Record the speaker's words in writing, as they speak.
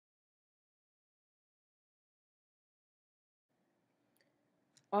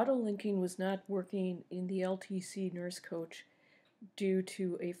Auto linking was not working in the LTC Nurse Coach due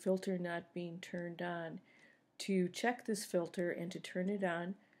to a filter not being turned on. To check this filter and to turn it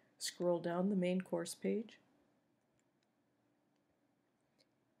on, scroll down the main course page,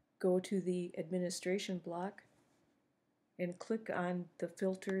 go to the administration block, and click on the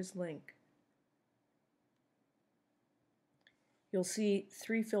filters link. You'll see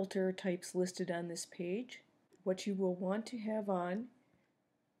 3 filter types listed on this page. What you will want to have on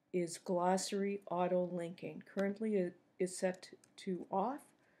is Glossary auto linking. Currently it is set to off.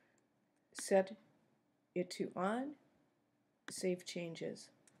 Set it to on, save changes.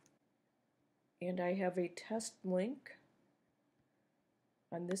 And I have a test link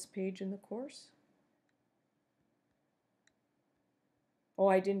on this page in the course. Oh,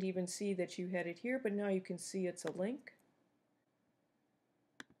 I didn't even see that you had it here, but now you can see it's a link.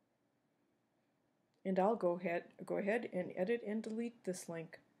 And I'll go ahead and edit and delete this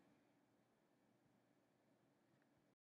link.